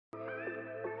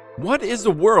What is the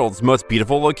world's most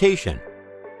beautiful location?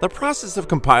 The process of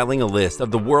compiling a list of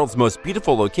the world's most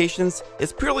beautiful locations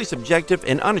is purely subjective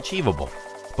and unachievable,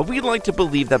 but we'd like to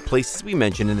believe that places we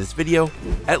mention in this video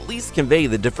at least convey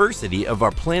the diversity of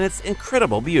our planet's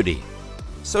incredible beauty.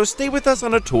 So stay with us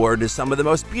on a tour to some of the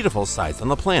most beautiful sites on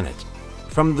the planet,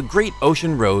 from the Great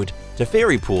Ocean Road to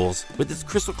fairy pools with its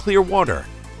crystal clear water.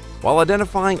 While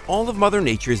identifying all of Mother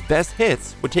Nature's best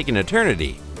hits would take an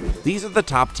eternity, these are the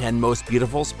top 10 most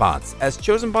beautiful spots as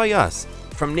chosen by us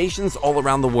from nations all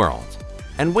around the world.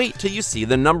 And wait till you see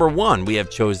the number 1 we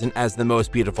have chosen as the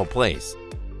most beautiful place.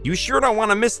 You sure don't want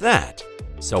to miss that,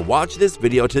 so watch this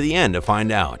video to the end to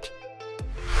find out.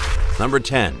 Number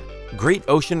 10. Great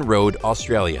Ocean Road,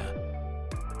 Australia.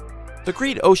 The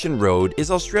Great Ocean Road is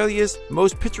Australia's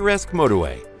most picturesque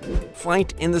motorway,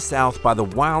 flanked in the south by the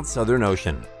wild Southern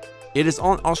Ocean. It is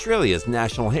on Australia's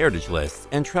National Heritage List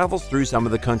and travels through some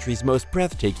of the country's most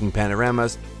breathtaking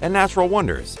panoramas and natural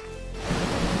wonders.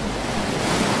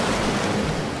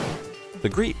 The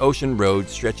Great Ocean Road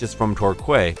stretches from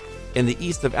Torquay in the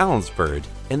east of Allensford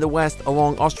in the west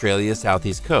along Australia's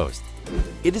southeast coast.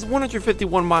 It is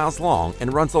 151 miles long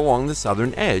and runs along the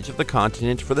southern edge of the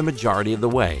continent for the majority of the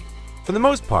way. For the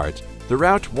most part, the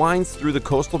route winds through the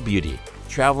coastal beauty,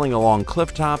 traveling along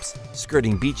cliff tops,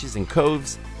 skirting beaches and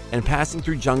coves, and passing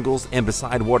through jungles and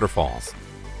beside waterfalls.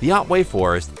 The Otway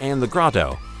Forest and the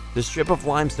Grotto, the strip of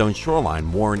limestone shoreline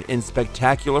worn in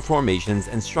spectacular formations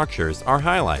and structures, are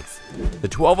highlights. The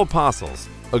 12 Apostles,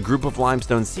 a group of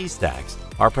limestone sea stacks,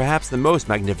 are perhaps the most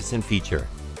magnificent feature.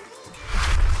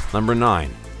 Number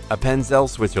 9. Appenzell,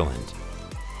 Switzerland.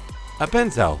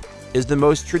 Appenzell is the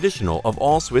most traditional of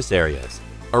all Swiss areas,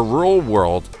 a rural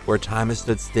world where time has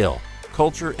stood still,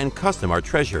 culture and custom are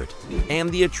treasured, and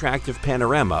the attractive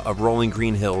panorama of rolling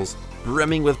green hills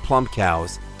brimming with plump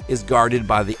cows is guarded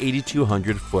by the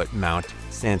 8,200-foot Mount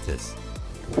Santis.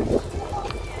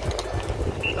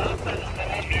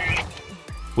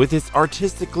 With its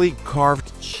artistically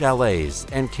carved chalets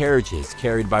and carriages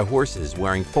carried by horses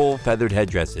wearing full feathered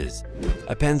headdresses,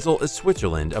 Appenzell is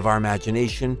Switzerland of our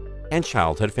imagination and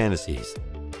childhood fantasies.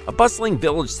 A bustling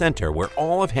village center where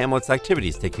all of Hamlet's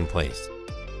activities taking place.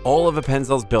 All of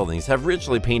Appenzell's buildings have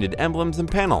richly painted emblems and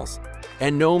panels,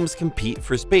 and gnomes compete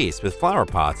for space with flower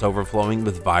pots overflowing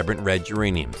with vibrant red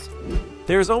geraniums.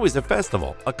 There is always a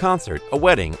festival, a concert, a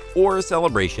wedding, or a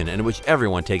celebration in which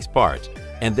everyone takes part,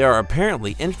 and there are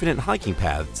apparently infinite hiking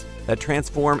paths that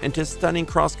transform into stunning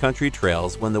cross-country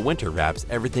trails when the winter wraps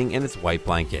everything in its white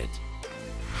blanket.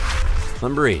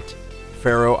 Number 8.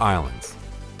 Faroe Islands.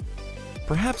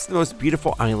 Perhaps the most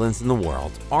beautiful islands in the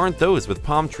world aren't those with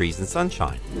palm trees and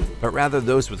sunshine, but rather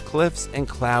those with cliffs and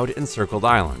cloud-encircled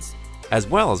islands, as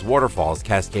well as waterfalls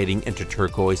cascading into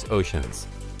turquoise oceans.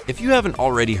 If you haven't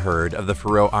already heard of the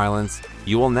Faroe Islands,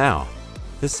 you will now.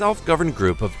 The self-governed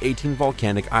group of 18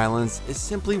 volcanic islands is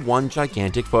simply one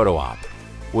gigantic photo op,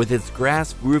 with its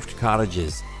grass-roofed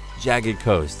cottages, jagged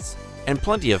coasts, and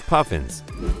plenty of puffins.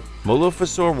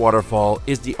 Molofossur Waterfall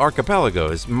is the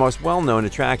archipelago's most well-known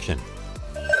attraction.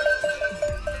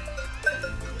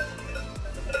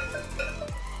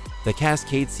 The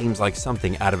cascade seems like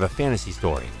something out of a fantasy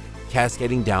story,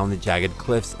 cascading down the jagged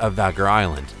cliffs of Vagar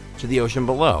Island to the ocean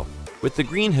below, with the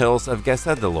green hills of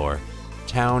Gesadalur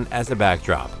town as a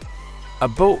backdrop. A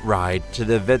boat ride to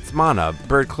the Vetsmana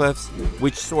bird cliffs,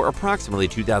 which soar approximately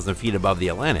 2,000 feet above the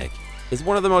Atlantic, is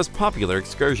one of the most popular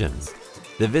excursions.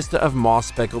 The vista of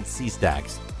moss-speckled sea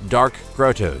stacks, dark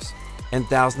grottos, and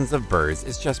thousands of birds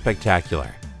is just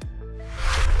spectacular.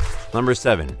 Number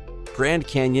 7. Grand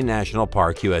Canyon National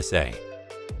Park, USA.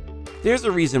 There's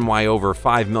a reason why over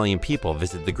 5 million people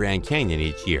visit the Grand Canyon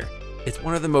each year. It's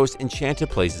one of the most enchanted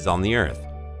places on the earth.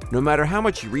 No matter how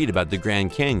much you read about the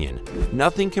Grand Canyon,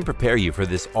 nothing can prepare you for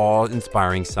this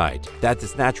awe-inspiring sight that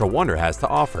this natural wonder has to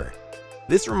offer.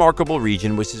 This remarkable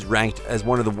region, which is ranked as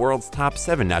one of the world's top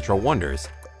 7 natural wonders,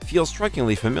 feels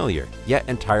strikingly familiar, yet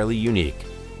entirely unique.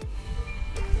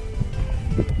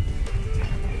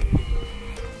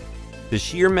 The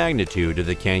sheer magnitude of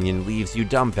the canyon leaves you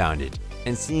dumbfounded,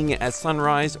 and seeing it at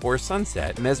sunrise or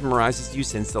sunset mesmerizes you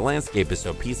since the landscape is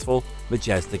so peaceful,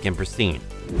 majestic, and pristine.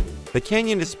 The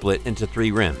canyon is split into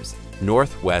 3 rims,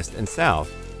 north, west, and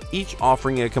south, each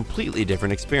offering a completely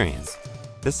different experience.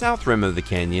 The south rim of the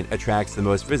canyon attracts the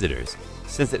most visitors,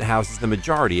 since it houses the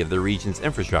majority of the region's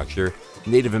infrastructure,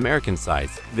 Native American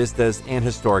sites, vistas, and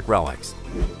historic relics.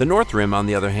 The north rim, on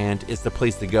the other hand, is the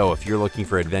place to go if you're looking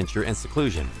for adventure and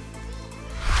seclusion.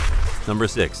 Number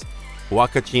 6.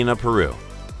 Huacachina, Peru.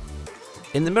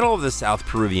 In the middle of the South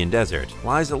Peruvian desert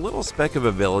lies a little speck of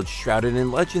a village shrouded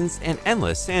in legends and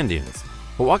endless sand dunes.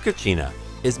 Huacachina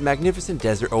is a magnificent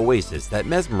desert oasis that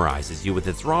mesmerizes you with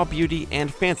its raw beauty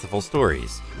and fanciful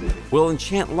stories. Will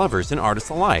enchant lovers and artists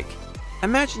alike.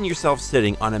 Imagine yourself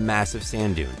sitting on a massive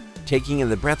sand dune, taking in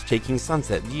the breathtaking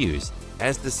sunset views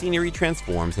as the scenery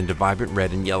transforms into vibrant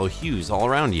red and yellow hues all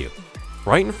around you.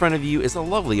 Right in front of you is a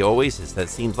lovely oasis that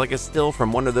seems like a still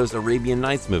from one of those Arabian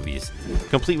Nights movies,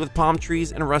 complete with palm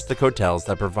trees and rustic hotels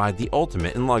that provide the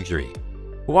ultimate in luxury.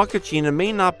 Huacachina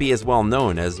may not be as well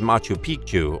known as Machu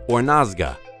Picchu or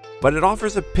Nazca, but it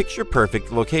offers a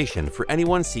picture-perfect location for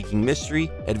anyone seeking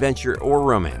mystery, adventure, or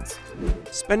romance.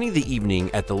 Spending the evening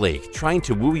at the lake trying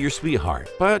to woo your sweetheart,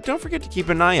 but don't forget to keep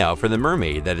an eye out for the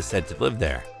mermaid that is said to live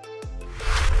there.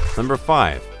 Number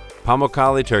 5.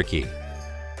 Pamukkale, Turkey.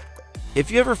 If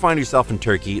you ever find yourself in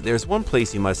Turkey, there's one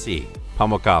place you must see,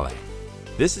 Pamukkale.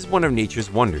 This is one of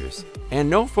nature's wonders, and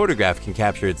no photograph can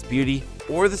capture its beauty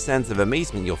or the sense of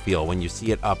amazement you'll feel when you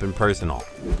see it up and personal.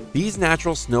 These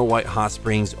natural snow-white hot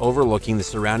springs overlooking the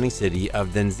surrounding city of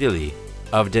Denizli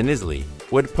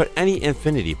would put any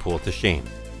infinity pool to shame.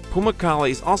 Pamukkale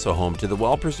is also home to the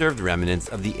well-preserved remnants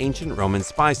of the ancient Roman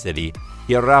spy city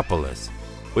Hierapolis,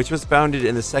 which was founded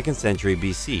in the 2nd century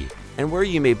BC, and where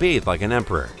you may bathe like an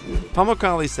emperor.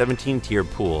 Pamukkale's 17-tiered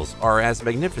pools are as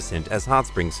magnificent as hot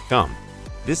springs come.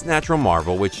 This natural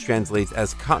marvel, which translates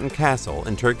as Cotton Castle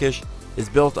in Turkish, is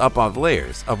built up of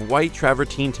layers of white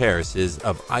travertine terraces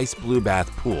of ice blue bath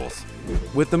pools,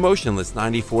 with the motionless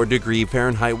 94-degree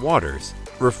Fahrenheit waters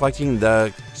reflecting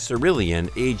the cerulean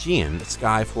Aegean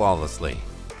sky flawlessly.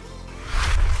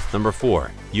 Number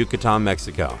 4. Yucatan,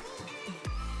 Mexico.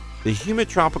 The humid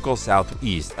tropical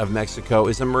southeast of Mexico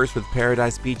is immersed with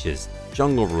paradise beaches,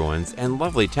 jungle ruins, and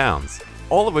lovely towns,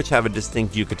 all of which have a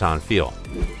distinct Yucatan feel.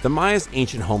 The Maya's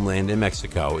ancient homeland in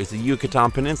Mexico is the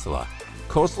Yucatan Peninsula.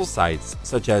 Coastal sites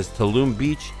such as Tulum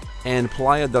Beach and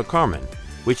Playa del Carmen,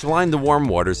 which line the warm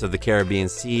waters of the Caribbean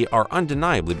Sea, are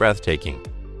undeniably breathtaking.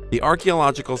 The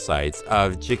archaeological sites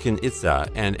of Chichen Itza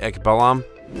and Ekbalam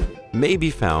may be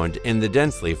found in the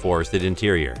densely forested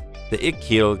interior. The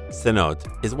Ixquil cenote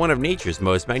is one of nature's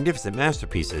most magnificent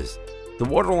masterpieces. The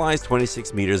water lies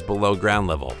 26 meters below ground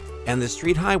level, and the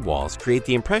street-high walls create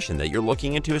the impression that you're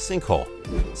looking into a sinkhole.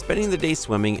 Spending the day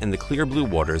swimming in the clear blue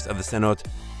waters of the cenote,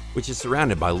 which is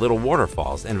surrounded by little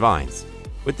waterfalls and vines.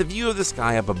 With the view of the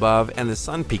sky up above and the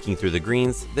sun peeking through the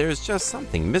greens, there's just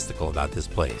something mystical about this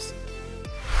place.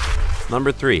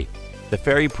 Number 3. The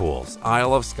Fairy Pools,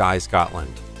 Isle of Skye,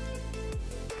 Scotland.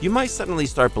 You might suddenly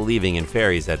start believing in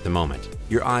fairies at the moment.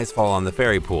 Your eyes fall on the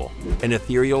Fairy Pool, an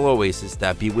ethereal oasis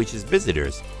that bewitches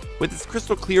visitors with its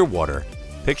crystal clear water,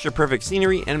 picture-perfect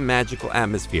scenery, and magical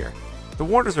atmosphere. The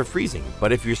waters are freezing,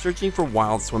 but if you're searching for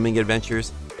wild swimming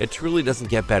adventures, it truly doesn't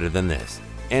get better than this.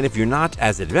 And if you're not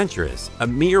as adventurous, a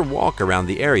mere walk around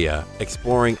the area,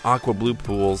 exploring aqua blue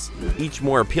pools, each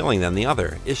more appealing than the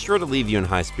other, is sure to leave you in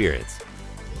high spirits.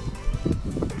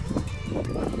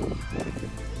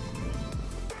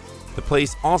 The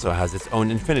place also has its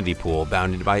own infinity pool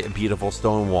bounded by a beautiful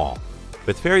stone wall.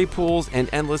 With fairy pools and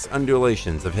endless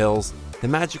undulations of hills, the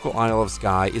magical Isle of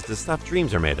Skye is the stuff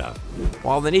dreams are made of.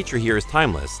 While the nature here is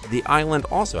timeless, the island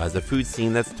also has a food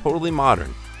scene that's totally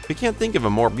modern. You can't think of a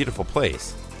more beautiful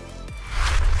place.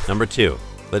 Number 2.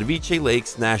 Plitvice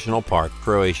Lakes National Park,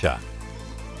 Croatia.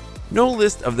 No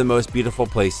list of the most beautiful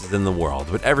places in the world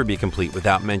would ever be complete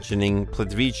without mentioning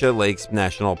Plitvice Lakes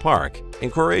National Park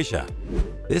in Croatia.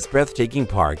 This breathtaking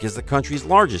park is the country's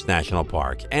largest national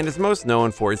park and is most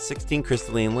known for its 16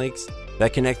 crystalline lakes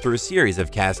that connect through a series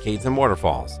of cascades and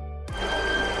waterfalls.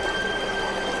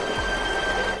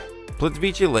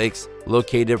 Plitvice Lakes,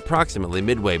 located approximately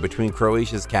midway between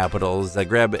Croatia's capitals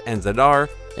Zagreb and Zadar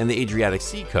and the Adriatic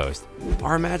Sea coast,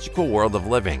 are a magical world of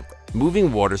living,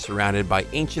 moving water surrounded by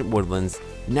ancient woodlands,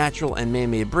 natural and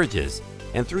man-made bridges,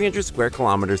 and 300 square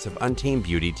kilometers of untamed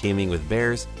beauty teeming with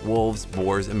bears, wolves,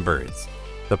 boars, and birds.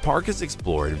 The park is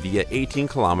explored via 18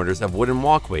 kilometers of wooden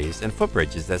walkways and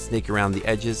footbridges that snake around the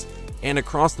edges and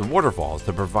across the waterfalls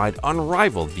to provide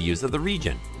unrivaled views of the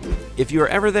region. If you are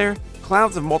ever there,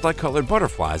 clouds of multicolored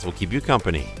butterflies will keep you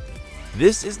company.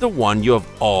 This is the one you have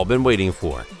all been waiting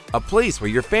for, a place where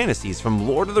your fantasies from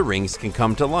Lord of the Rings can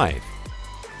come to life.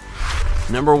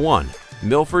 Number 1.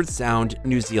 Milford Sound,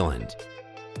 New Zealand.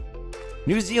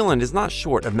 New Zealand is not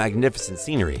short of magnificent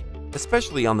scenery,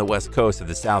 especially on the west coast of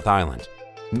the South Island.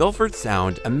 Milford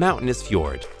Sound, a mountainous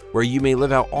fjord where you may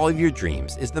live out all of your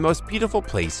dreams, is the most beautiful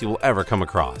place you will ever come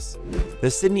across. The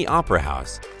Sydney Opera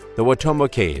House, the Watomo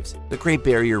Caves, the Great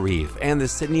Barrier Reef, and the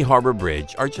Sydney Harbour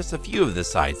Bridge are just a few of the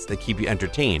sights that keep you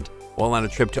entertained while on a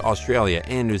trip to Australia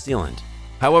and New Zealand.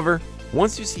 However,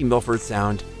 once you see Milford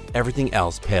Sound, everything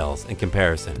else pales in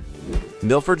comparison.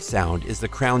 Milford Sound is the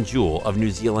crown jewel of New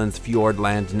Zealand's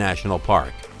Fiordland National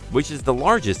Park, which is the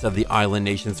largest of the island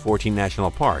nation's 14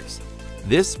 national parks.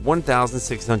 This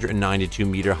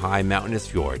 1,692-meter high mountainous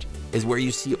fjord is where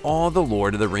you see all the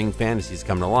Lord of the Ring fantasies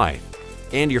come to life,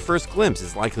 and your first glimpse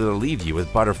is likely to leave you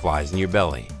with butterflies in your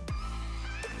belly.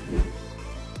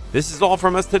 This is all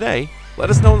from us today. Let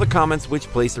us know in the comments which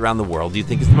place around the world you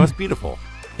think is the most beautiful.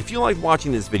 If you liked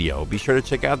watching this video, be sure to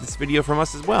check out this video from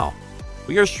us as well.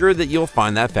 We are sure that you'll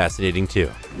find that fascinating too.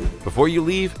 Before you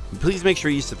leave, please make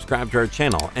sure you subscribe to our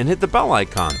channel and hit the bell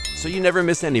icon so you never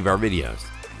miss any of our videos.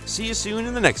 See you soon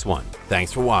in the next one.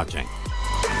 Thanks for watching.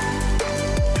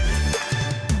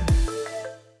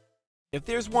 If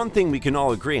there's one thing we can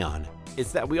all agree on,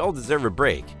 it's that we all deserve a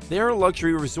break. There are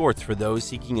luxury resorts for those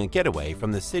seeking a getaway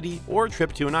from the city or a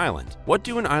trip to an island. What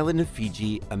do an island in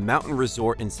Fiji, a mountain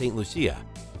resort in St. Lucia,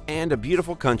 and a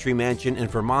beautiful country mansion in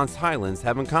Vermont's Highlands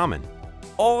have in common?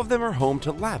 All of them are home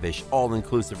to lavish,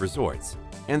 all-inclusive resorts,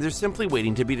 and they're simply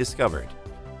waiting to be discovered.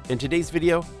 In today's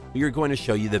video, we are going to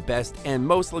show you the best and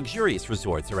most luxurious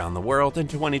resorts around the world in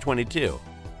 2022.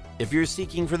 If you're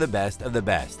seeking for the best of the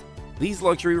best, these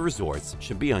luxury resorts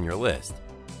should be on your list.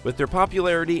 With their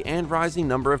popularity and rising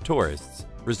number of tourists,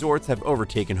 resorts have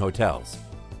overtaken hotels.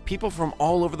 People from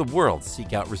all over the world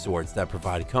seek out resorts that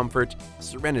provide comfort,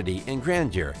 serenity, and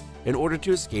grandeur in order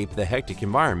to escape the hectic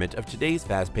environment of today's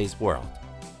fast-paced world.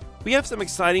 We have some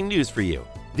exciting news for you.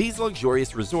 These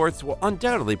luxurious resorts will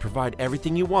undoubtedly provide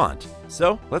everything you want.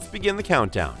 So let's begin the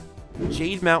countdown.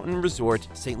 Jade Mountain Resort,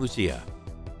 St. Lucia.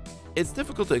 It's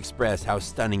difficult to express how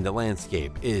stunning the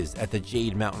landscape is at the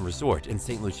Jade Mountain Resort in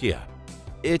St. Lucia.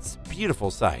 It's a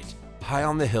beautiful sight, high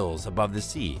on the hills above the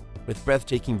sea, with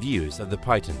breathtaking views of the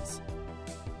Pitons,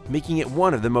 making it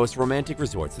one of the most romantic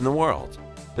resorts in the world.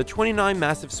 The 29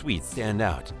 massive suites stand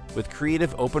out, with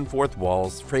creative open fourth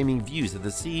walls framing views of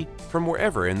the sea from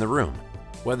wherever in the room.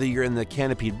 Whether you're in the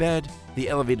canopied bed, the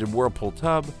elevated whirlpool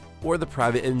tub, or the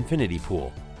private infinity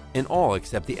pool, in all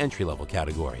except the entry-level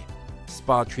category.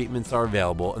 Spa treatments are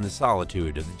available in the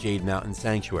solitude of the Jade Mountain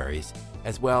sanctuaries,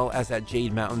 as well as at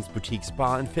Jade Mountain's boutique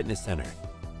spa and fitness center.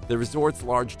 The resort's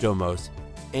large domos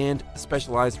and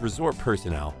specialized resort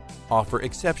personnel offer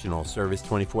exceptional service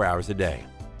 24 hours a day.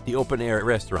 The open-air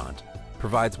restaurant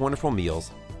provides wonderful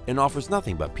meals and offers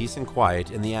nothing but peace and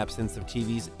quiet in the absence of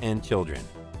TVs and children.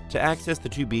 To access the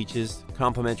two beaches,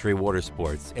 complimentary water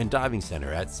sports, and diving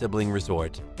center at Sibling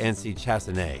Resort and see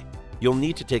Chassenay, you'll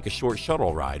need to take a short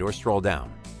shuttle ride or stroll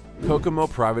down. Kokomo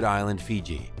Private Island,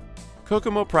 Fiji.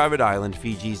 Kokomo Private Island,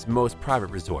 Fiji's most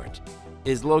private resort,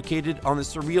 is located on the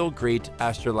surreal Great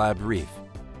Astrolabe Reef.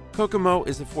 Kokomo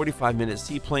is a 45-minute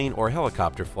seaplane or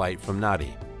helicopter flight from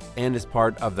Nadi, and is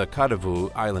part of the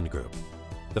Kadavu Island Group.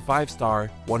 The 5-star,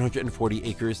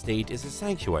 140-acre estate is a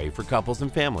sanctuary for couples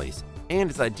and families, and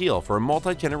is ideal for a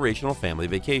multi-generational family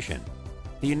vacation.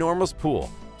 The enormous pool,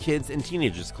 kids and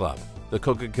teenagers club, the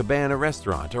Copacabana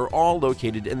restaurant are all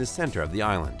located in the center of the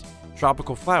island.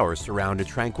 Tropical flowers surround a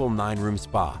tranquil 9-room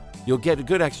spa. You'll get a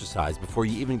good exercise before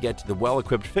you even get to the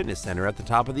well-equipped fitness center at the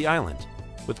top of the island.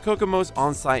 With Kokomo's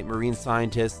on-site marine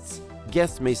scientists,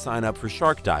 guests may sign up for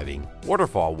shark diving,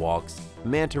 waterfall walks,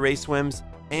 manta ray swims,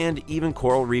 and even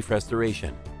coral reef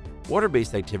restoration.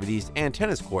 Water-based activities and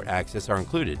tennis court access are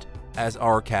included, as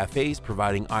are cafes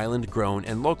providing island-grown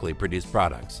and locally produced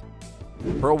products.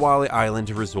 Pearl Island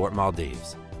Resort,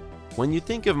 Maldives. When you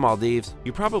think of Maldives,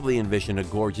 you probably envision a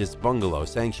gorgeous bungalow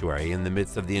sanctuary in the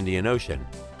midst of the Indian Ocean.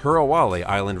 Kurawali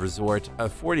Island Resort, a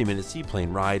 40-minute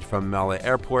seaplane ride from Malé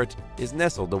Airport, is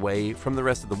nestled away from the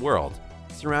rest of the world,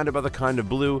 surrounded by the kind of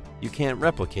blue you can't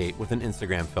replicate with an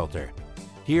Instagram filter.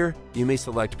 Here, you may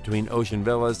select between ocean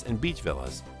villas and beach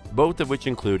villas, both of which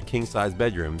include king-size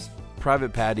bedrooms,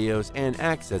 private patios, and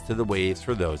access to the waves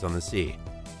for those on the sea.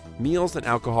 Meals and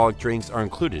alcoholic drinks are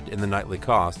included in the nightly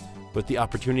cost, with the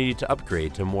opportunity to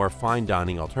upgrade to more fine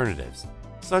dining alternatives,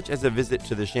 such as a visit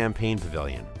to the Champagne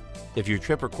Pavilion, if your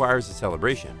trip requires a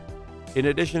celebration. In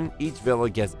addition, each villa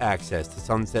gets access to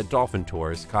sunset dolphin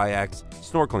tours, kayaks,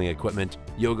 snorkeling equipment,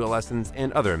 yoga lessons,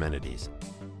 and other amenities.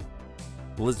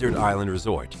 Lizard Island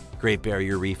Resort, Great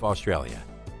Barrier Reef, Australia.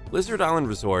 Lizard Island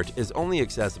Resort is only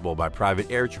accessible by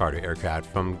private air charter aircraft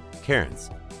from Cairns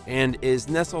and is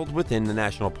nestled within the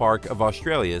National Park of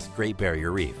Australia's Great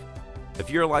Barrier Reef. If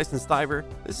you're a licensed diver,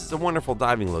 this is a wonderful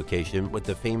diving location with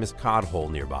the famous cod hole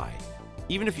nearby.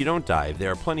 Even if you don't dive,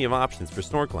 there are plenty of options for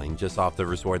snorkeling just off the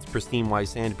resort's pristine white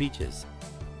sand beaches.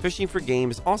 Fishing for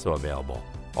game is also available.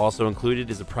 Also included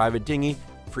is a private dinghy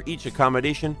for each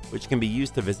accommodation, which can be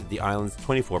used to visit the island's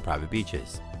 24 private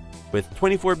beaches. With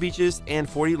 24 beaches and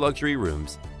 40 luxury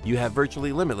rooms, you have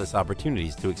virtually limitless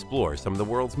opportunities to explore some of the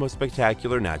world's most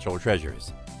spectacular natural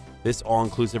treasures. This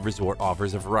all-inclusive resort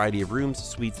offers a variety of rooms,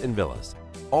 suites, and villas.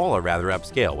 All are rather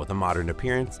upscale with a modern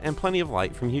appearance and plenty of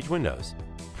light from huge windows.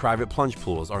 Private plunge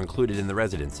pools are included in the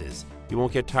residences. You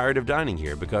won't get tired of dining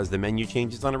here because the menu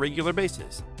changes on a regular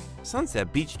basis.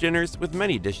 Sunset beach dinners with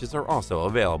many dishes are also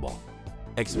available.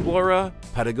 Explora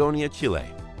Patagonia, Chile.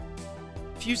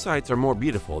 Few sights are more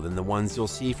beautiful than the ones you'll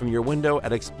see from your window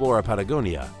at Explora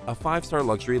Patagonia, a 5-star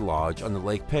luxury lodge on the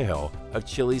Lake Pejo of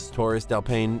Chile's Torres del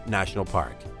Paine National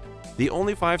Park. The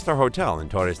only 5-star hotel in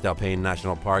Torres del Paine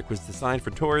National Park was designed for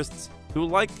tourists who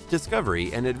like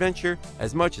discovery and adventure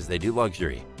as much as they do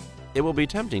luxury. It will be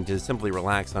tempting to simply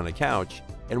relax on a couch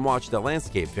and watch the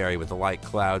landscape vary with the light,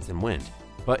 clouds, and wind,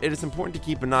 but it is important to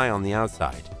keep an eye on the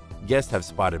outside. Guests have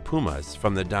spotted pumas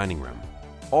from the dining room.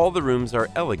 All the rooms are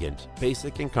elegant,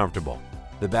 basic, and comfortable.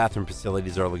 The bathroom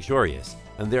facilities are luxurious,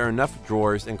 and there are enough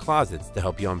drawers and closets to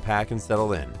help you unpack and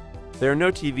settle in. There are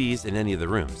no TVs in any of the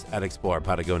rooms at Explora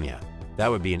Patagonia. That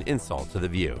would be an insult to the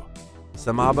view.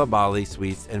 Samaba Bali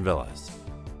Suites and Villas.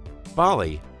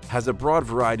 Bali has a broad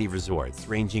variety of resorts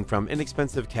ranging from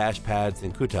inexpensive cash pads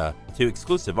in Kuta to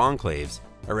exclusive enclaves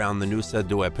around the Nusa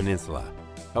Dua Peninsula.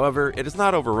 However, it is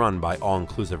not overrun by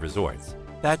all-inclusive resorts.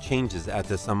 That changes at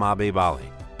the Samabe Bali,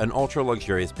 an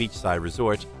ultra-luxurious beachside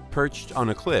resort perched on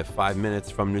a cliff 5 minutes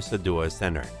from Nusa Dua's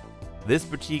center. This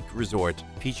boutique resort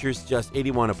features just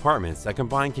 81 apartments that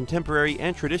combine contemporary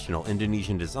and traditional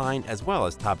Indonesian design as well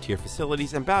as top-tier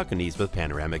facilities and balconies with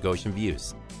panoramic ocean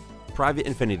views. Private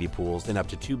infinity pools and up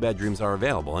to 2 bedrooms are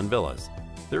available in villas.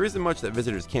 There isn't much that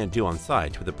visitors can't do on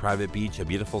site with a private beach, a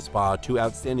beautiful spa, 2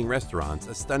 outstanding restaurants,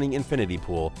 a stunning infinity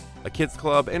pool, a kids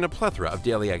club, and a plethora of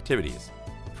daily activities.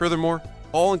 Furthermore,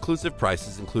 all-inclusive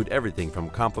prices include everything from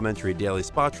complimentary daily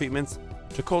spa treatments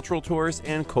to cultural tours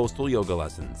and coastal yoga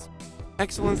lessons.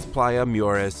 Excellence Playa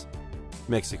Mujeres,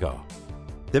 Mexico.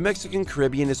 The Mexican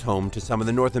Caribbean is home to some of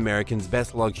the North American's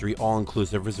best luxury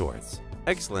all-inclusive resorts.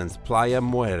 Excellence Playa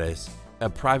Mujeres, a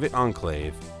private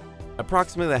enclave,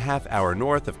 approximately a half-hour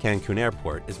north of Cancun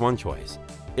Airport, is one choice.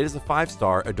 It is a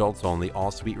 5-star, adults-only,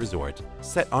 all-suite resort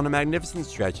set on a magnificent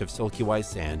stretch of silky white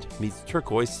sand meets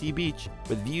turquoise sea beach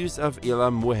with views of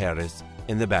Isla Mujeres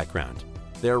in the background.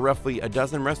 There are roughly a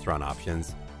dozen restaurant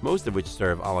options, most of which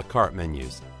serve a la carte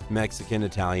menus. Mexican,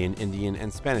 Italian, Indian,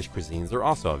 and Spanish cuisines are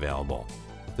also available.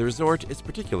 The resort is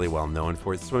particularly well known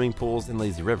for its swimming pools and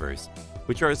lazy rivers,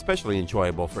 which are especially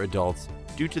enjoyable for adults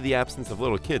due to the absence of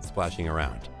little kids splashing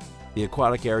around. The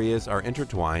aquatic areas are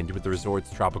intertwined with the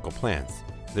resort's tropical plants.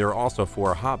 There are also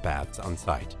 4 hot baths on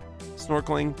site.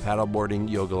 Snorkeling, paddleboarding,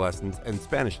 yoga lessons, and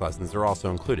Spanish lessons are also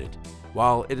included.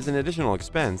 While it is an additional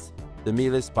expense, the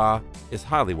Mille Spa is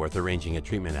highly worth arranging a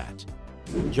treatment at.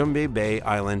 Jumbe Bay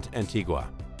Island, Antigua.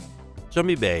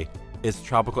 Jumbe Bay is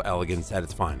tropical elegance at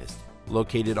its finest.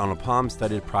 Located on a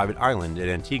palm-studded private island in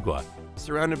Antigua,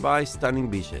 surrounded by stunning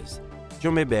beaches,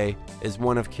 Jumbe Bay is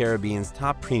one of Caribbean's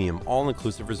top premium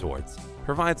all-inclusive resorts,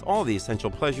 provides all the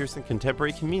essential pleasures and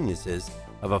contemporary conveniences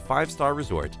of a 5-star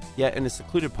resort, yet in a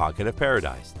secluded pocket of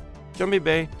paradise. Jumbe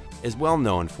Bay is well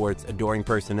known for its adoring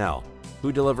personnel,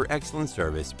 who deliver excellent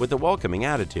service with a welcoming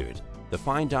attitude. The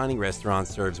fine dining restaurant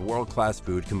serves world-class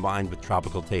food combined with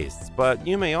tropical tastes, but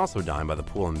you may also dine by the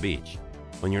pool and beach.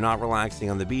 When you're not relaxing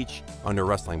on the beach under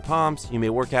rustling palms, you may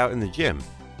work out in the gym,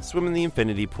 swim in the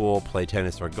infinity pool, play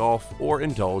tennis or golf, or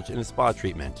indulge in a spa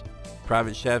treatment.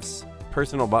 Private chefs,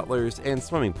 personal butlers, and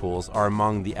swimming pools are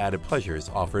among the added pleasures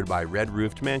offered by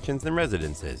red-roofed mansions and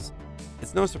residences.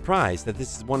 It's no surprise that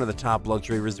this is one of the top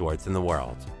luxury resorts in the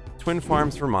world. Twin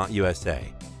Farms, Vermont,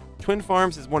 USA. Twin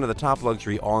Farms is one of the top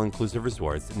luxury all-inclusive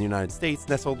resorts in the United States,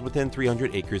 nestled within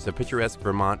 300 acres of picturesque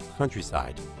Vermont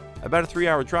countryside, about a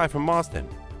 3-hour drive from Boston.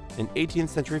 An 18th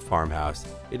century farmhouse,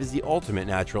 it is the ultimate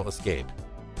natural escape.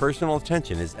 Personal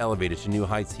attention is elevated to new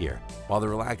heights here, while the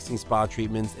relaxing spa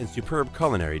treatments and superb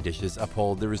culinary dishes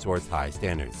uphold the resort's high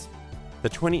standards. The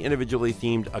 20 individually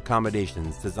themed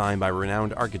accommodations designed by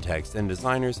renowned architects and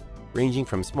designers, ranging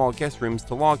from small guest rooms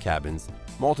to log cabins,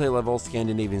 multi-level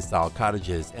Scandinavian-style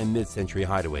cottages, and mid-century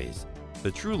hideaways.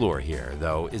 The true lure here,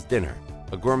 though, is dinner,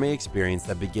 a gourmet experience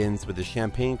that begins with a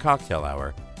champagne cocktail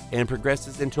hour and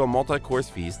progresses into a multi-course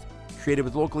feast created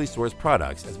with locally sourced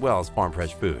products as well as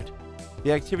farm-fresh food.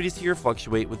 The activities here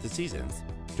fluctuate with the seasons.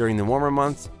 During the warmer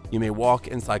months, you may walk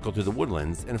and cycle through the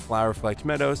woodlands and flower-flecked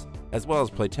meadows, as well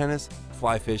as play tennis,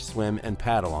 fly fish, swim, and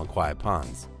paddle on quiet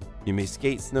ponds. You may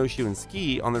skate, snowshoe, and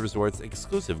ski on the resort's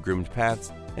exclusive groomed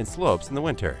paths and slopes in the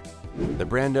winter. The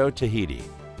Brando, Tahiti.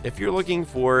 If you're looking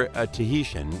for a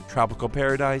Tahitian tropical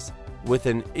paradise, with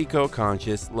an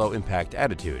eco-conscious, low-impact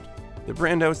attitude, the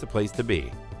Brando is the place to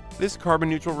be. This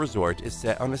carbon-neutral resort is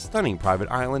set on a stunning private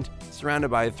island surrounded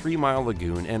by a 3-mile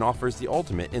lagoon and offers the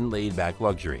ultimate in laid-back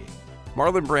luxury.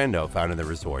 Marlon Brando founded the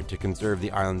resort to conserve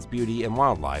the island's beauty and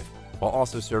wildlife, while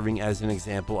also serving as an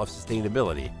example of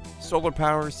sustainability. Solar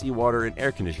power, seawater, and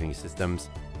air conditioning systems,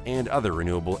 and other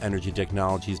renewable energy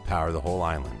technologies power the whole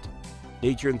island.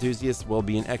 Nature enthusiasts will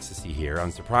be in ecstasy here,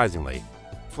 unsurprisingly.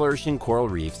 Flourishing coral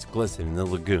reefs glisten in the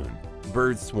lagoon,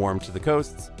 birds swarm to the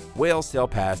coasts, whales sail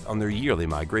past on their yearly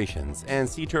migrations, and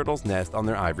sea turtles nest on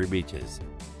their ivory beaches.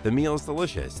 The meal is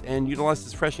delicious and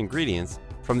utilizes fresh ingredients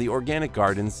from the organic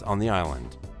gardens on the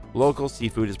island. Local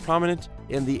seafood is prominent,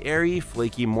 and the airy,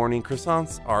 flaky morning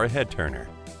croissants are a head-turner.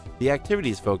 The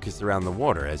activities focus around the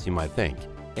water, as you might think,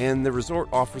 and the resort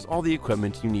offers all the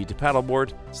equipment you need to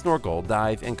paddleboard, snorkel,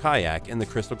 dive, and kayak in the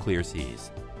crystal-clear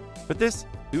seas. With this,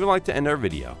 we would like to end our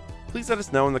video. Please let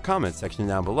us know in the comments section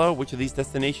down below which of these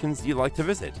destinations you'd like to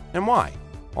visit and why.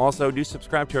 Also, do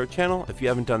subscribe to our channel if you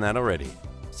haven't done that already.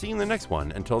 See you in the next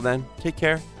one. Until then, take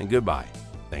care and goodbye.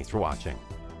 Thanks for watching.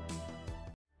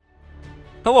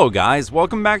 Hello guys,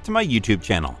 welcome back to my YouTube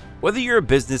channel. Whether you're a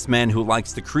businessman who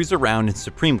likes to cruise around in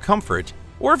supreme comfort,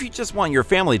 or if you just want your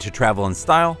family to travel in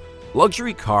style,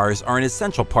 luxury cars are an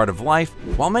essential part of life,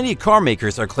 while many car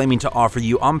makers are claiming to offer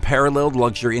you unparalleled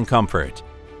luxury and comfort.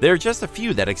 There are just a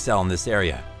few that excel in this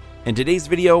area. In today's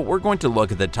video, we're going to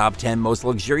look at the top 10 most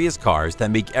luxurious cars that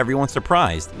make everyone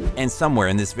surprised, and somewhere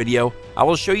in this video, I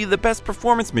will show you the best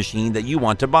performance machine that you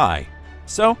want to buy.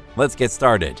 So, let's get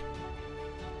started.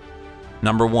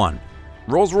 Number 1.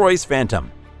 Rolls-Royce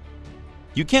Phantom.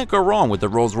 You can't go wrong with the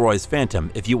Rolls-Royce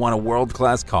Phantom if you want a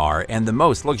world-class car and the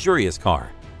most luxurious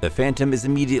car. The Phantom is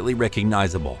immediately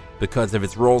recognizable because of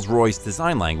its Rolls-Royce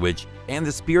design language and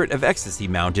the spirit of ecstasy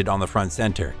mounted on the front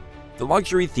center. The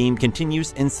luxury theme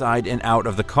continues inside and out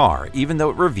of the car, even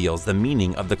though it reveals the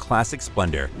meaning of the classic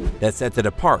splendor that sets it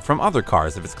apart from other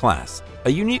cars of its class. A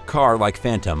unique car like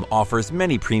Phantom offers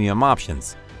many premium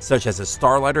options, such as a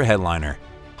Starlighter headliner,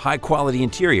 high-quality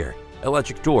interior,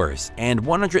 electric doors, and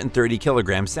 130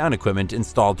 kilogram sound equipment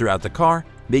installed throughout the car,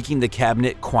 making the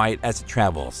cabinet quiet as it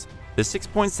travels. The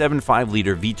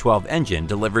 6.75-liter V12 engine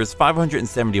delivers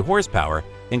 570 horsepower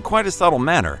in quite a subtle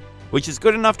manner, which is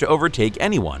good enough to overtake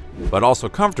anyone, but also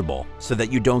comfortable so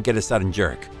that you don't get a sudden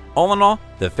jerk. All in all,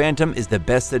 the Phantom is the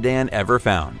best sedan ever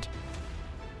found.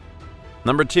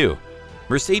 Number 2.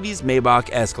 Mercedes-Maybach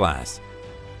S-Class.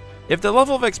 If the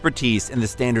level of expertise in the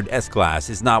standard S-Class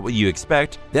is not what you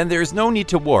expect, then there is no need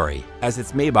to worry, as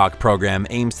its Maybach program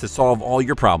aims to solve all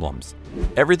your problems.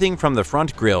 Everything from the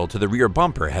front grille to the rear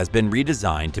bumper has been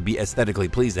redesigned to be aesthetically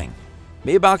pleasing.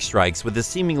 Maybach strikes with a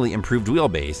seemingly improved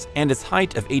wheelbase, and its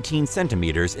height of 18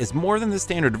 centimeters is more than the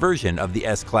standard version of the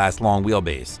S-Class long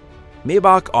wheelbase.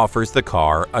 Maybach offers the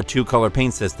car a 2-color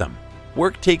paint system.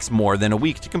 Work takes more than a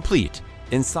week to complete.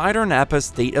 Inside are Napa's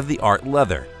state-of-the-art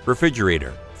leather,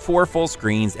 refrigerator, 4 full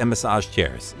screens, and massage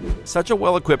chairs. Such a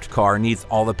well-equipped car needs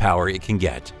all the power it can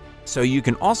get. So you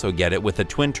can also get it with a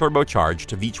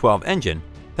twin-turbocharged V12 engine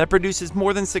that produces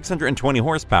more than 620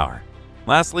 horsepower.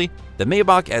 Lastly, the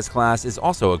Maybach S-Class is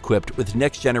also equipped with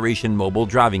next-generation mobile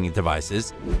driving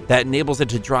devices that enables it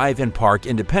to drive and park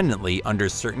independently under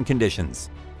certain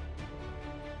conditions.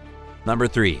 Number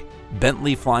 3.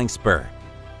 Bentley Flying Spur.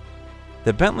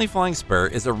 The Bentley Flying Spur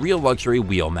is a real luxury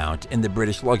wheel mount in the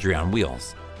British luxury on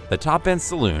wheels. The top-end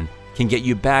saloon can get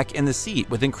you back in the seat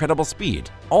with incredible speed.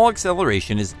 All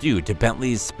acceleration is due to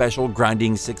Bentley's special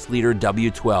grinding 6-liter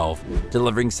W12,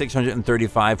 delivering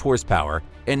 635 horsepower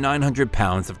and 900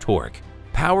 pounds of torque.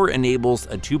 Power enables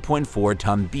a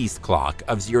 2.4-ton beast clock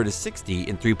of 0 to 60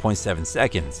 in 3.7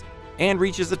 seconds and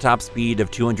reaches a top speed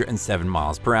of 207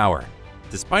 miles per hour.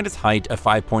 Despite its height of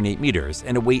 5.8 meters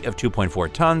and a weight of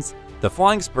 2.4 tons, the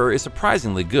Flying Spur is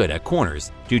surprisingly good at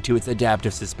corners due to its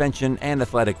adaptive suspension and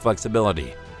athletic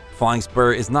flexibility. Flying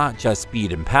Spur is not just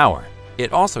speed and power,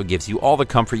 it also gives you all the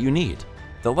comfort you need.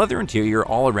 The leather interior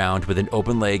all around with an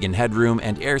open leg and headroom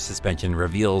and air suspension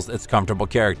reveals its comfortable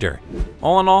character.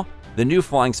 All in all, the new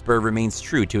Flying Spur remains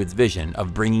true to its vision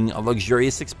of bringing a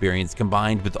luxurious experience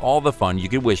combined with all the fun you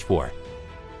could wish for.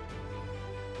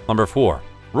 Number 4.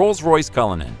 Rolls-Royce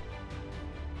Cullinan.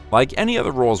 Like any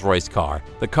other Rolls-Royce car,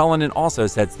 the Cullinan also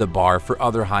sets the bar for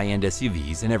other high-end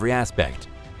SUVs in every aspect.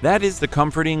 That is the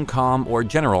comforting, calm, or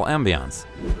general ambiance.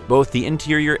 Both the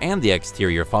interior and the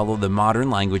exterior follow the modern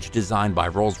language designed by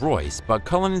Rolls-Royce, but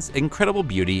Cullinan's incredible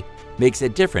beauty makes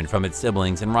it different from its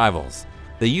siblings and rivals.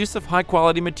 The use of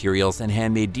high-quality materials and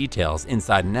handmade details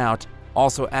inside and out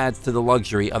also adds to the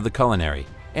luxury of the culinary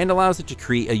and allows it to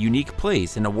create a unique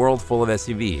place in a world full of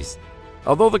SUVs.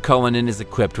 Although the Cullinan is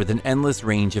equipped with an endless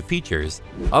range of features,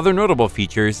 other notable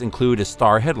features include a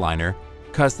star headliner,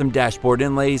 custom dashboard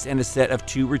inlays, and a set of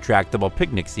 2 retractable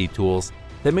picnic seat tools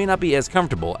that may not be as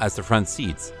comfortable as the front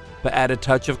seats, but add a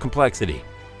touch of complexity.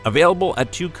 Available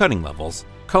at 2 cutting levels,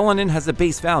 Cullinan has a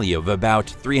base value of about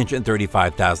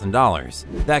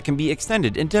 $335,000 that can be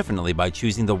extended indefinitely by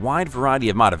choosing the wide variety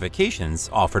of modifications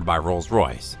offered by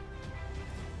Rolls-Royce.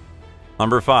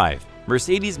 Number 5.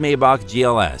 Mercedes-Maybach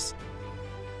GLS.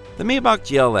 The Maybach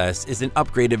GLS is an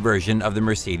upgraded version of the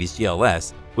Mercedes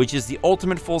GLS, which is the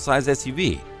ultimate full-size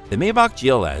SUV. The Maybach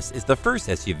GLS is the first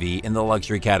SUV in the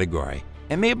luxury category,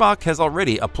 and Maybach has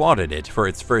already applauded it for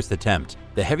its first attempt.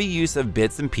 The heavy use of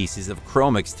bits and pieces of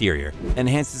chrome exterior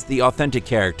enhances the authentic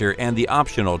character, and the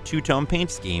optional 2-tone paint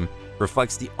scheme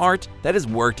reflects the art that is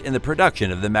worked in the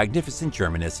production of the magnificent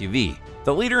German SUV.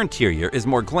 The later interior is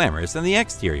more glamorous than the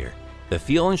exterior. The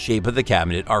feel and shape of the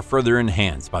cabinet are further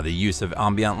enhanced by the use of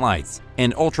ambient lights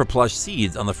and ultra-plush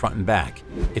seats on the front and back.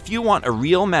 If you want a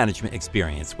real management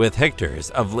experience with hectares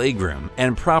of legroom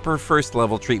and proper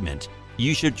first-level treatment,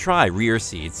 you should try rear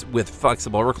seats with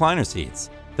flexible recliner seats.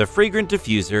 The fragrant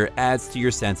diffuser adds to your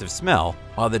sense of smell,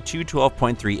 while the two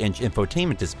 12.3-inch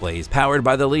infotainment displays powered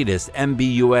by the latest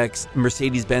MBUX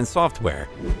Mercedes-Benz software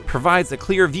provides a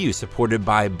clear view supported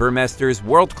by Burmester's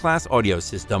world-class audio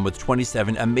system with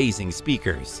 27 amazing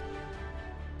speakers.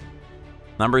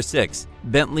 Number 6.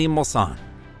 Bentley Mulsanne.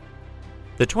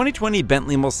 The 2020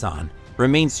 Bentley Mulsanne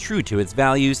remains true to its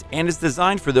values and is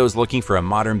designed for those looking for a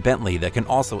modern Bentley that can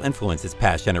also influence its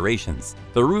past generations.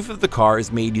 The roof of the car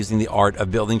is made using the art of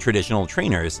building traditional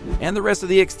trainers, and the rest of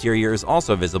the exterior is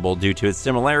also visible due to its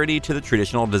similarity to the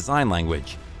traditional design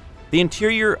language. The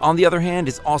interior, on the other hand,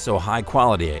 is also high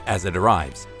quality as it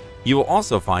arrives. You will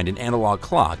also find an analog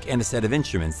clock and a set of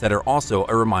instruments that are also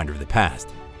a reminder of the past.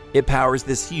 It powers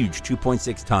this huge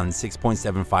 2.6-ton,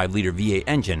 6.75-liter V8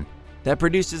 engine that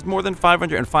produces more than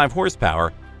 505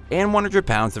 horsepower and 100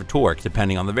 pounds of torque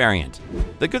depending on the variant.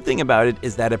 The good thing about it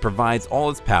is that it provides all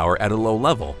its power at a low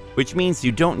level, which means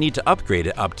you don't need to upgrade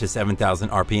it up to 7,000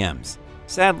 RPMs.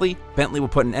 Sadly, Bentley will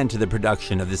put an end to the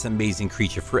production of this amazing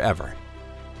creature forever.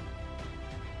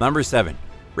 Number 7.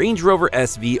 Range Rover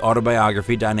SV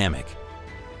Autobiography Dynamic.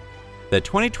 The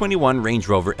 2021 Range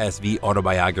Rover SV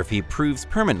Autobiography proves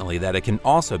permanently that it can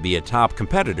also be a top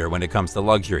competitor when it comes to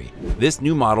luxury. This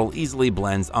new model easily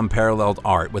blends unparalleled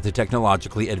art with a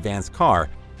technologically advanced car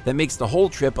that makes the whole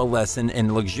trip a lesson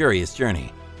in luxurious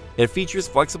journey. It features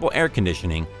flexible air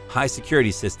conditioning, high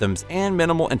security systems, and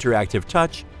minimal interactive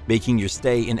touch, making your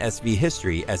stay in SV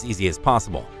history as easy as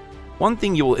possible. One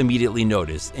thing you will immediately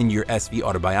notice in your SV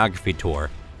Autobiography tour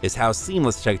is how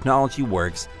seamless technology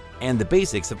works and the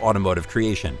basics of automotive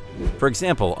creation. For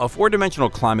example, a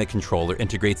 4-dimensional climate controller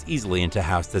integrates easily into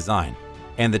house design,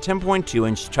 and the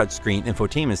 10.2-inch touchscreen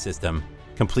infotainment system,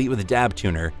 complete with a DAB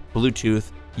tuner,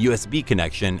 Bluetooth, USB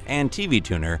connection, and TV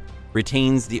tuner,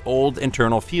 retains the old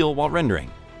internal feel while rendering.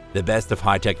 The best of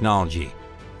high technology.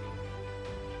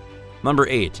 Number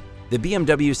 8. The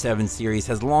BMW 7 Series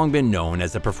has long been known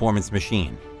as a performance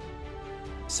machine.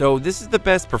 So this is the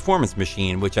best performance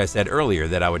machine which I said earlier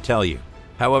that I would tell you.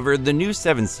 However, the new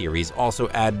 7 Series also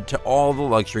added to all the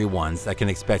luxury ones that can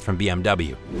expect from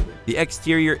BMW. The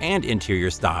exterior and interior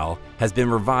style has been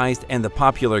revised, and the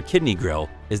popular kidney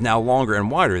grille is now longer and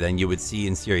wider than you would see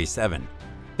in Series 7.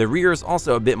 The rear is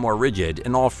also a bit more rigid,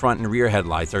 and all front and rear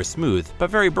headlights are smooth but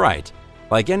very bright.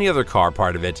 Like any other car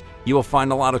part of it, you will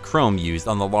find a lot of chrome used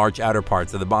on the large outer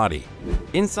parts of the body.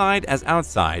 Inside as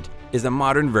outside is a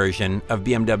modern version of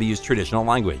BMW's traditional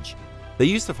language. The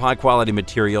use of high-quality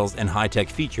materials and high-tech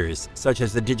features, such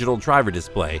as the digital driver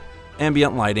display,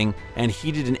 ambient lighting, and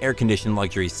heated and air-conditioned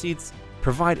luxury seats,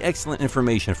 provide excellent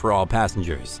information for all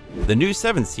passengers. The new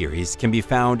 7 Series can be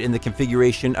found in the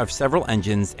configuration of several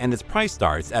engines, and its price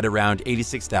starts at around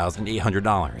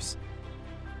 $86,800.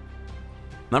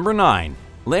 Number 9.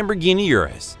 Lamborghini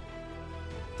Urus.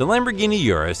 The Lamborghini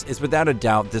Urus is without a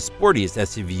doubt the sportiest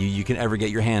SUV you can ever get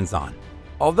your hands on.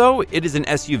 Although it is an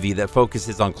SUV that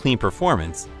focuses on clean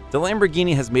performance, the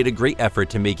Lamborghini has made a great effort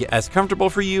to make it as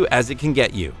comfortable for you as it can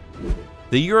get you.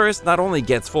 The Urus not only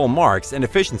gets full marks and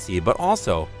efficiency, but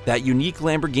also that unique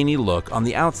Lamborghini look on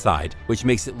the outside, which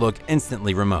makes it look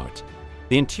instantly remote.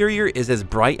 The interior is as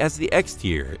bright as the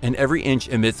exterior, and every inch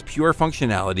emits pure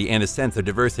functionality and a sense of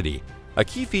diversity. A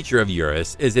key feature of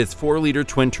Urus is its 4-liter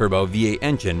twin-turbo V8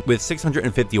 engine with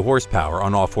 650 horsepower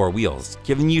on all 4 wheels,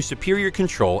 giving you superior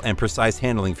control and precise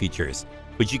handling features,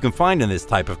 which you can find in this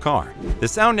type of car. The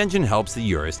sound engine helps the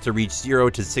Urus to reach 0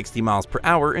 to 60 miles per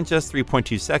hour in just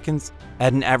 3.2 seconds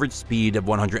at an average speed of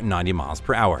 190 miles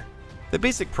per hour. The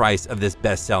basic price of this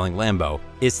best-selling Lambo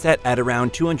is set at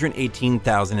around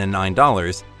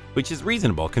 $218,009, which is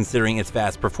reasonable considering its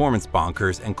fast performance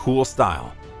bonkers and cool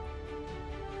style.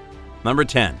 Number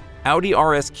 10. Audi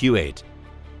RS Q8.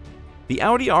 The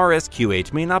Audi RS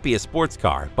Q8 may not be a sports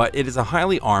car, but it is a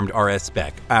highly armed RS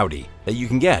spec Audi that you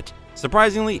can get.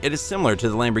 Surprisingly, it is similar to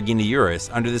the Lamborghini Urus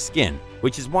under the skin,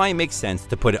 which is why it makes sense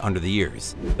to put it under the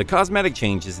ears. The cosmetic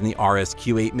changes in the RS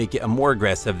Q8 make it more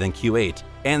aggressive than Q8,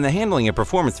 and the handling and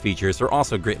performance features are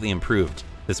also greatly improved.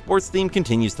 The sports theme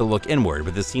continues to look inward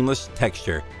with a seamless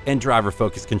texture and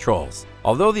driver-focused controls.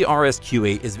 Although the RS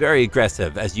Q8 is very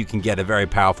aggressive, as you can get a very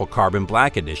powerful carbon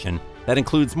black edition that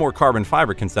includes more carbon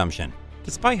fiber consumption.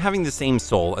 Despite having the same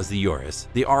soul as the Urus,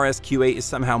 the RS Q8 is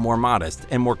somehow more modest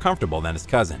and more comfortable than its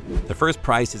cousin. The first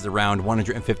price is around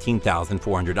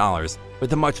 $115,400,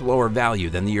 with a much lower value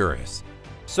than the Urus.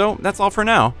 So that's all for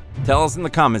now. Tell us in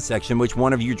the comments section which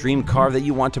one of your dream car that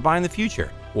you want to buy in the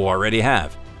future, or already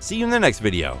have. See you in the next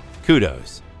video.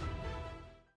 Kudos!